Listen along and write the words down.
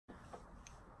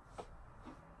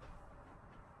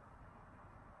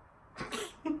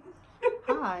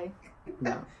hi.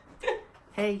 No.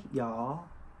 Hey, y'all.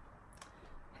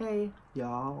 Hey,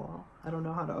 y'all. I don't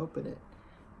know how to open it.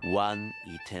 One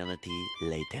eternity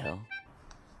later.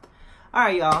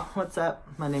 Alright, y'all. What's up?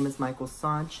 My name is Michael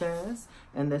Sanchez,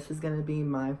 and this is going to be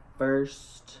my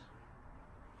first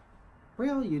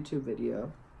real YouTube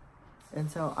video.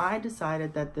 And so I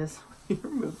decided that this...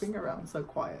 You're moving around so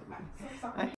quietly.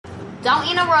 Don't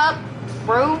interrupt,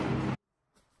 bro.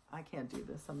 I can't do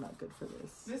this. I'm not good for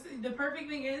this. The perfect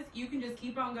thing is you can just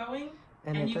keep on going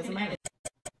And it you doesn't can matter. edit.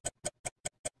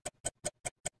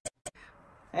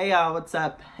 Hey y'all, what's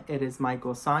up? It is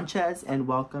Michael Sanchez, and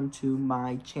welcome to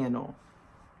my channel.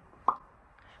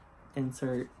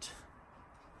 Insert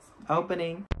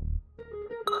opening.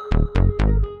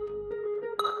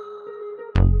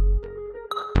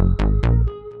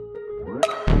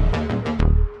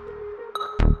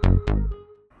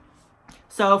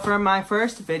 So for my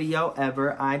first video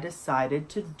ever, I decided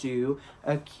to do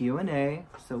a Q&A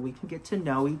so we can get to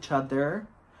know each other,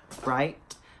 right?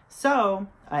 So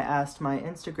I asked my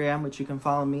Instagram, which you can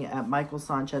follow me at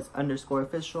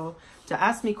michaelsanchez_official, to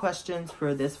ask me questions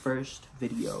for this first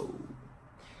video.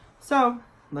 So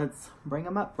let's bring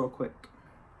them up real quick.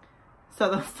 So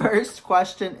the first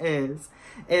question is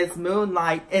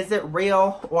Moonlight, is it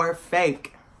real or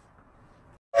fake?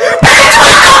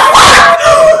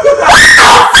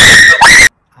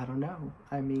 I don't know.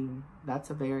 I mean, that's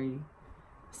a very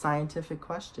scientific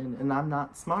question, and I'm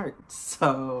not smart,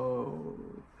 so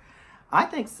I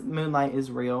think Moonlight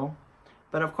is real.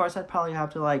 But of course, I'd probably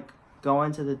have to like go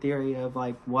into the theory of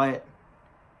like what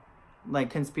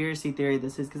like conspiracy theory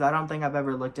this is, because I don't think I've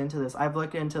ever looked into this. I've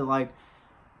looked into like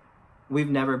we've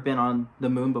never been on the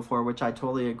moon before, which I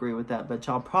totally agree with that, but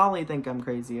y'all probably think I'm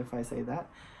crazy if I say that.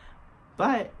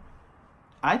 But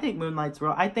I think Moonlight's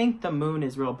real. I think the moon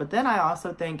is real. But then I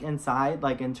also think inside,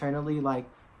 like internally, like,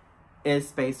 is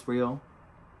space real?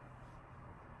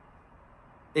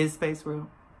 Is space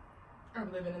real? Are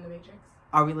we living in the Matrix?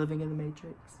 Are we living in the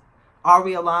Matrix? Are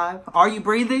we alive? Are you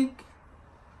breathing?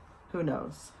 Who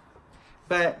knows?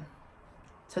 But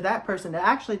to that person,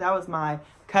 actually that was my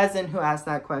cousin who asked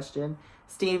that question.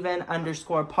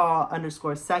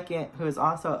 Steven_Paul_2nd, who is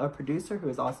also a producer, who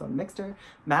is also a mixer,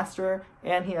 masterer,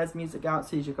 and he has music out,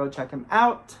 so you should go check him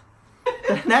out.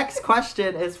 The next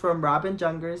question is from Robin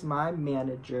Jungers, my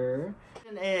manager.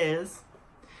 Is,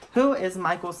 who is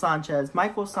Michael Sanchez?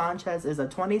 Michael Sanchez is a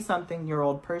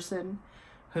 20-something-year-old person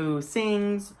who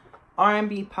sings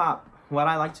R&B pop, what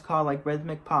I like to call like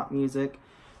rhythmic pop music,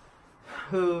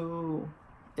 who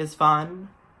is fun,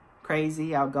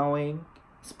 crazy, outgoing,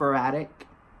 sporadic,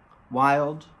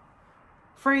 wild,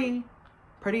 free,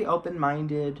 pretty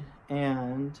open-minded,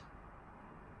 and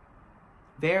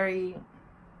very,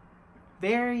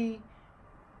 very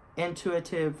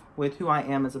intuitive with who I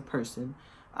am as a person.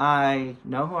 I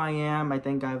know who I am. I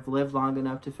think I've lived long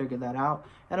enough to figure that out.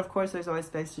 And of course, there's always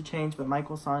space to change, but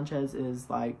Michael Sanchez is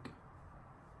like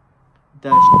the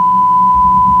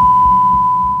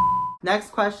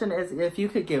Next question is, if you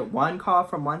could get one call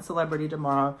from one celebrity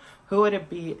tomorrow, who would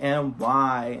it be and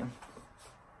why?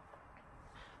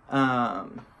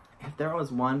 If there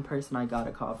was one person I got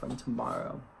a call from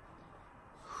tomorrow.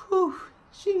 Whew,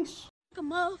 sheesh. A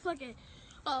motherfucking,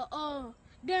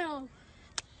 damn,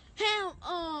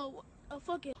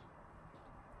 fucking.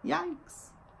 Yikes.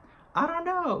 I don't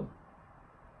know.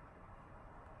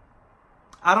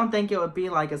 I don't think it would be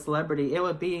like a celebrity. It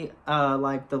would be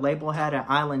like the label head at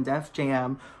Island Def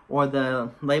Jam, or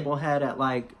the label head at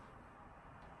like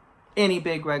any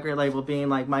big record label being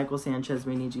like, Michael Sanchez,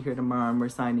 we need you here tomorrow and we're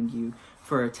signing you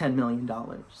for $10 million.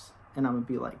 And I'm going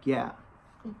to be like, yeah,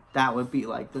 that would be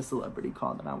like the celebrity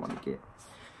call that I want to get.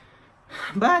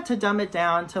 But to dumb it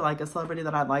down to like a celebrity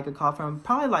that I'd like a call from,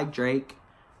 probably like Drake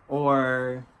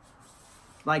or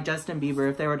like Justin Bieber,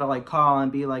 if they were to like call and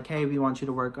be like, hey, we want you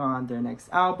to work on their next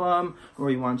album, or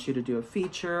we want you to do a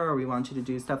feature, or we want you to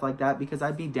do stuff like that, because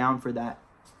I'd be down for that.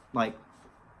 Like,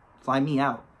 fly me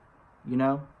out, you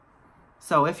know?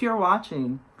 So if you're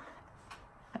watching,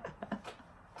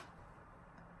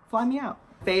 fly me out.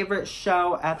 Favorite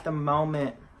show at the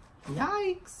moment?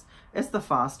 Yikes. It's The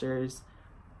Fosters.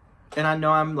 And I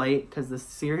know I'm late because the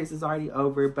series is already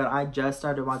over, but I just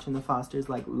started watching The Fosters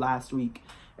like last week.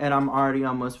 And I'm already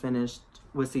almost finished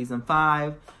with season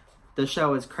 5. The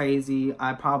show is crazy.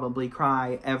 I probably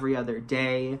cry every other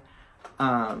day.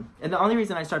 And the only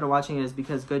reason I started watching it is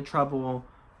because Good Trouble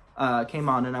came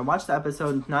on. And I watched the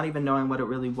episode not even knowing what it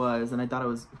really was. And I thought it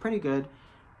was pretty good.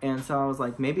 And so I was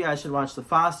like, maybe I should watch The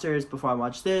Fosters before I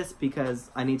watch this, because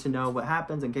I need to know what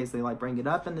happens in case they like bring it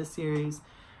up in this series.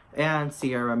 And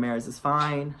Sierra Ramirez is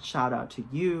fine. Shout out to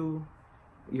you.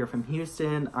 you're from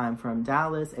Houston, I'm from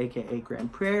Dallas, aka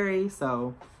Grand Prairie,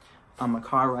 so I'm a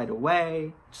car right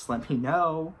away. Just let me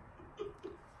know.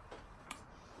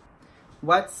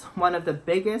 What's one of the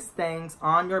biggest things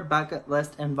on your bucket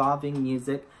list involving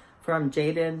music? From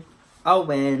Jaden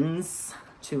Owens.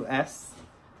 2S.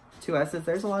 2S's.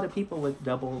 There's a lot of people with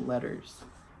double letters,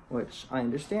 which I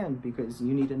understand because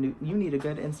you need a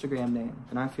good Instagram name,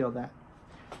 and I feel that.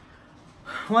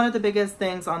 One of the biggest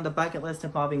things on the bucket list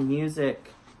involving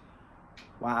music.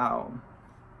 Wow.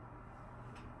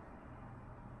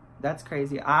 That's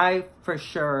crazy. I, for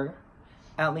sure,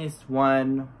 at least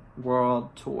one world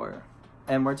tour.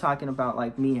 And we're talking about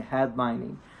like me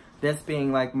headlining. This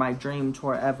being like my dream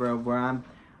tour ever, where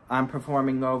I'm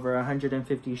performing over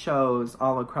 150 shows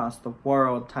all across the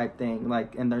world type thing,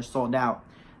 like, and they're sold out.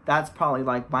 That's probably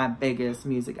like my biggest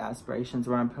music aspirations,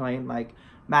 where I'm playing like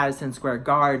Madison Square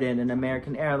Garden and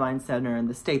American Airlines Center and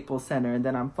the Staples Center, and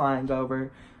then I'm flying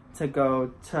over to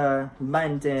go to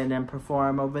London and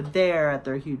perform over there at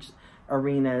their huge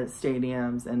arena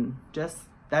stadiums, and just,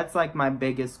 that's like my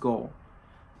biggest goal.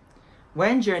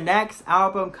 When's your next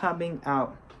album coming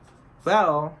out?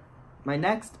 Well, my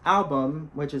next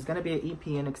album, which is going to be an EP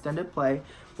and extended play,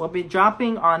 will be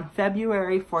dropping on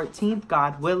February 14th,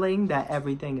 God willing that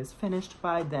everything is finished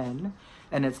by then.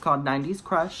 And it's called 90s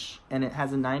Crush, and it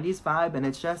has a 90s vibe, and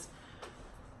it's just,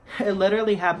 it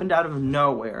literally happened out of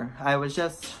nowhere. I was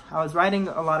writing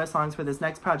a lot of songs for this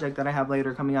next project that I have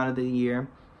later coming out of the year,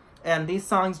 and these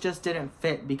songs just didn't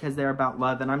fit because they're about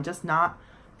love, and I'm just not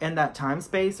in that time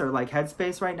space or like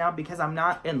headspace right now because I'm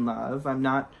not in love. I'm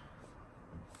not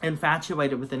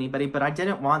infatuated with anybody, but I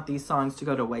didn't want these songs to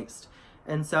go to waste.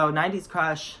 And so 90s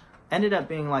Crush ended up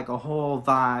being like a whole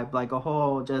vibe, like a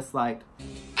whole just like...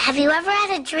 Have you ever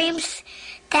had a dream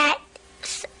that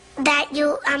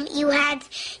you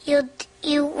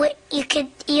could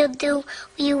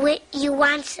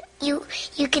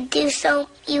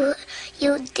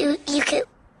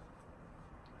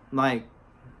like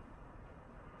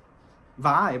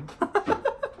vibe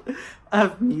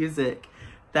of music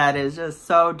that is just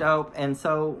so dope and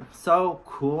so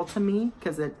cool to me,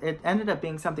 because it ended up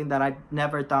being something that I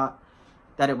never thought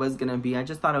that it was gonna be. I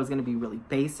just thought it was gonna be really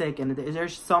basic, and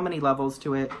there's so many levels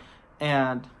to it,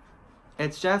 and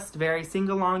it's just very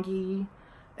sing-alongy.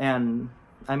 And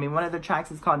I mean, one of the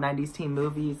tracks is called 90s Teen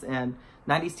Movies and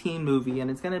 90s Teen Movie, and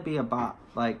it's gonna be a bop.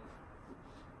 Like,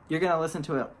 you're gonna listen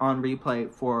to it on replay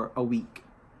for a week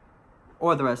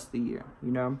or the rest of the year,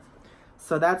 you know?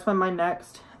 So that's when my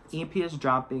next EP is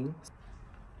dropping.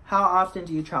 How often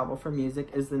do you travel for music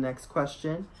is the next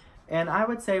question. And I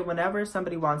would say whenever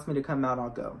somebody wants me to come out, I'll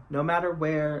go. No matter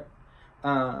where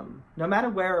or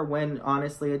when,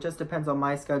 honestly. It just depends on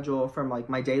my schedule from like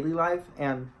my daily life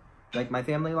and like my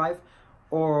family life,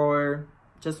 or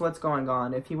just what's going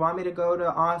on. If you want me to go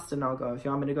to Austin, I'll go. If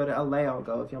you want me to go to LA, I'll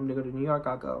go. If you want me to go to New York,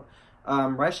 I'll go.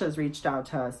 Russia's reached out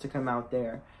to us to come out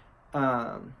there,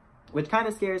 which kind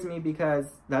of scares me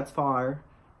because that's far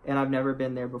and I've never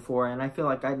been there before, and I feel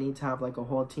like I need to have like a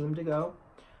whole team to go.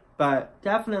 But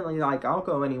definitely, like, I'll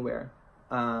go anywhere.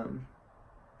 I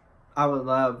would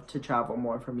love to travel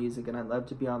more for music, and I'd love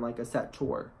to be on like a set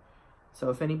tour. So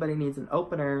if anybody needs an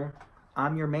opener,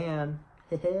 I'm your man.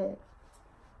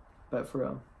 But for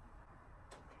real.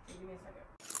 Give me a second.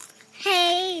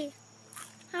 Hey,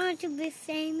 I want to be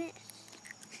famous.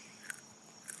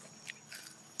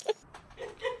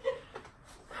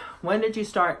 When did you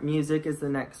start music is the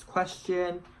next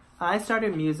question. I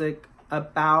started music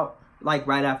about like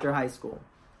right after high school.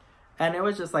 And it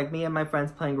was just like me and my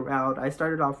friends playing around. I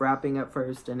started off rapping at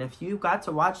first, and if you got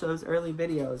to watch those early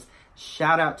videos,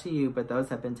 shout out to you, but those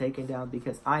have been taken down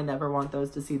because I never want those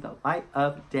to see the light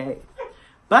of day.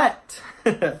 But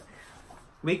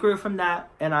we grew from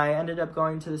that, and I ended up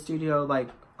going to the studio like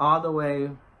all the way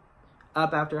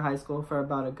up after high school for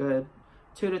about a good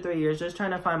 2 to 3 years, just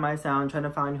trying to find my sound, trying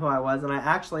to find who I was. And I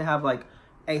actually have like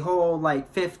a whole like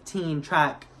 15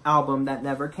 track album that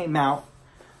never came out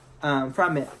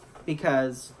from it,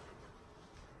 because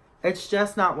it's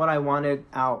just not what I wanted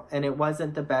out, and it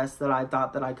wasn't the best that I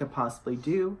thought that I could possibly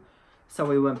do. So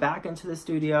we went back into the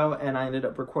studio, and I ended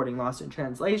up recording Lost in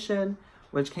Translation,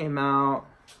 which came out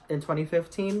in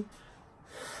 2015.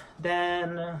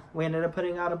 Then we ended up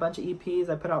putting out a bunch of EPs.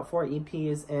 I put out 4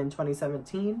 EPs in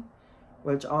 2017,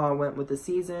 which all went with the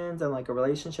seasons and like a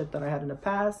relationship that I had in the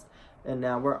past. And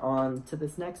now we're on to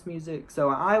this next music. So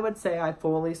I would say I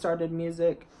fully started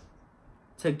music,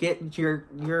 to get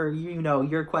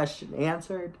your question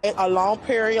answered, a long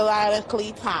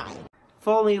periodically time.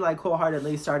 Fully, like,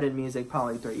 wholeheartedly started music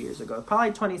probably 3 years ago.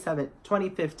 Probably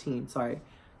 2015, sorry.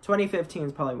 2015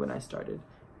 is probably when I started.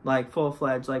 like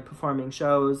full-fledged, like performing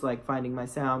shows, like finding my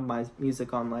sound, my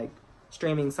music on like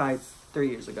streaming sites 3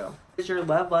 years ago. Is your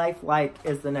love life like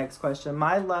is the next question.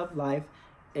 My love life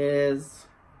is...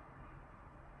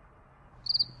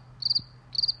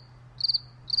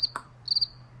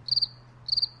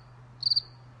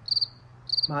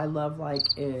 My love life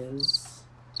is...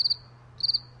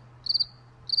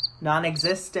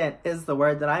 non-existent is the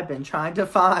word that I've been trying to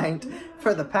find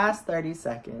for the past 30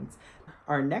 seconds.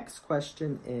 Our next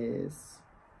question is,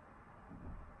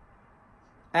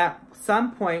 at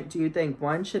some point, do you think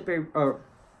one should be...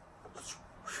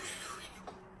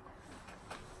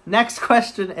 Next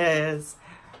question is,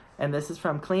 and this is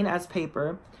from Clean as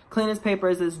Paper. Clean as Paper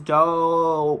is this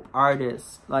dope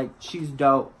artist. Like, she's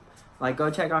dope. Like, go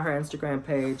check out her Instagram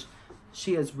page.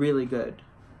 She is really good.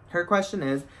 Her question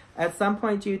is, at some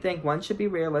point, do you think one should be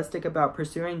realistic about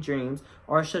pursuing dreams,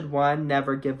 or should one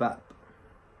never give up?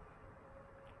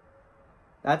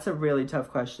 That's a really tough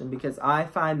question, because I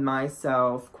find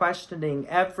myself questioning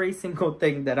every single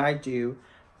thing that I do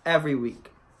every week.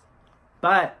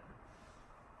 But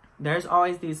there's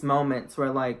always these moments where,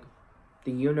 like,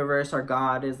 the universe or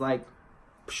God is like,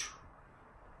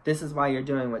 this is why you're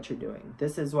doing what you're doing.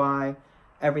 This is why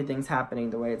everything's happening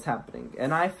the way it's happening.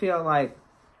 And I feel like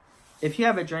if you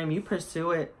have a dream, you pursue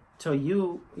it till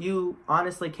you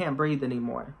honestly can't breathe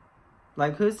anymore.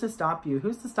 Like, who's to stop you?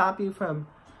 Who's to stop you from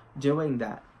doing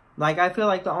that? Like, I feel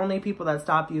like the only people that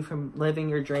stop you from living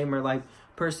your dream or like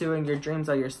pursuing your dreams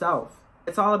are yourself.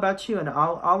 It's all about you and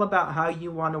all about how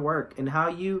you want to work and how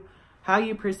you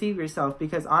perceive yourself.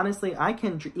 Because honestly, I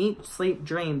can eat, sleep,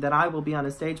 dream that I will be on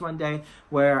a stage one day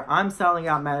where I'm selling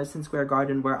out Madison Square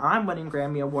Garden, where I'm winning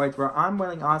Grammy Awards, where I'm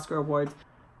winning Oscar Awards,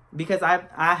 because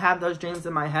I have those dreams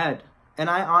in my head. And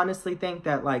I honestly think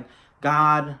that, like,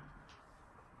 God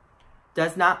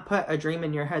does not put a dream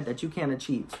in your head that you can't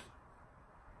achieve.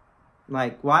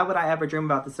 Like, why would I ever dream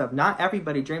about this stuff? Not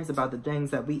everybody dreams about the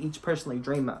things that we each personally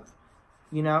dream of,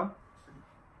 you know?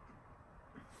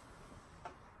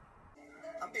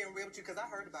 I'm being real with you because I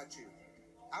heard about you.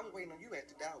 I was waiting on you at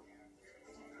the door.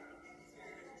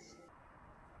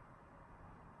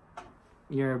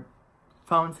 Your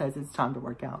phone says it's time to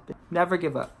work out. Never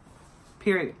give up.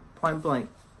 Period. Point blank.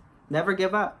 Never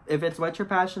give up. If it's what you're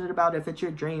passionate about, if it's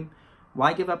your dream,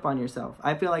 why give up on yourself?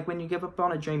 I feel like when you give up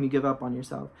on a dream, you give up on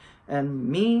yourself. And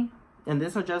me, and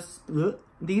these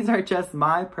are just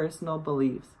my personal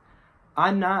beliefs.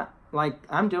 I'm not, like,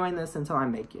 I'm doing this until I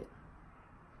make it.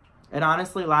 And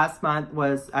honestly, last month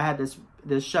I had this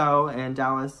show in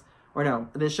Dallas, or no,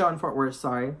 this show in Fort Worth,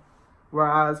 sorry,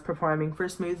 where I was performing for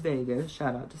Smooth Vega.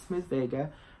 Shout out to Smooth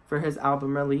Vega for his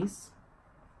album release.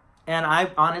 And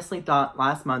I honestly thought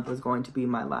last month was going to be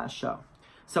my last show.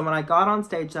 So when I got on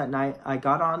stage that night, I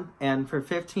got on, and for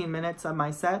 15 minutes of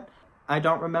my set, I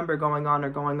don't remember going on or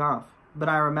going off. But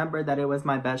I remember that it was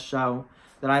my best show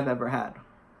that I've ever had.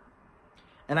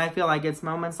 And I feel like it's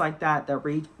moments like that that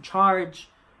recharge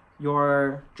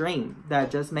your dream,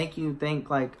 that just make you think,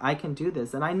 like, I can do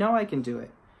this. And I know I can do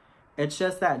it. It's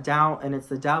just that doubt, and it's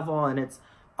the devil, and it's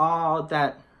all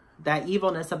that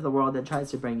evilness of the world that tries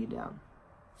to bring you down.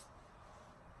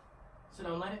 So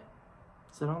don't let it.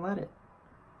 So don't let it.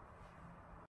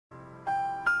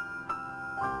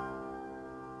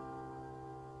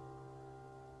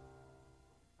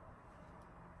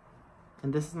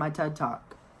 And this is my TED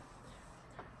Talk.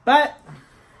 But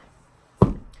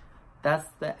that's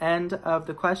the end of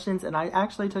the questions. And I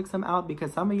actually took some out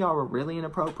because some of y'all were really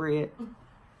inappropriate.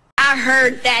 I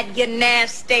heard that, you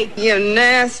nasty. You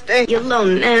nasty. You little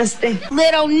nasty.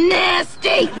 Little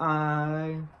nasty.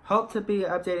 I hope to be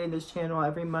updating this channel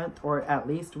every month or at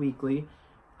least weekly.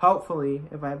 Hopefully,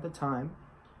 if I have the time.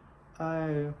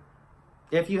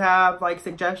 If you have, like,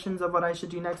 suggestions of what I should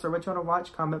do next or what you want to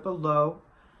watch, comment below.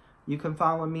 You can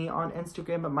follow me on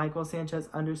Instagram at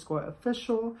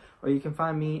michaelsanchez_official, or you can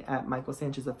find me at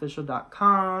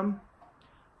michaelsanchezofficial.com.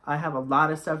 I have a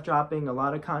lot of stuff dropping, a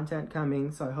lot of content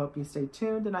coming, so I hope you stay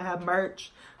tuned. And I have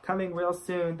merch coming real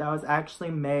soon that was actually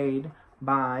made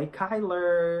by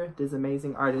Kyler, this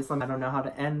amazing artist. I don't know how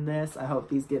to end this. I hope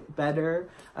these get better.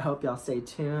 I hope y'all stay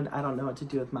tuned. I don't know what to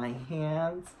do with my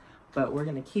hands, but we're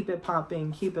going to keep it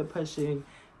popping, keep it pushing,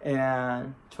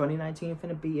 and 2019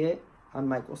 finna be it. I'm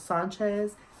Michael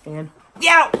Sanchez, and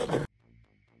yo!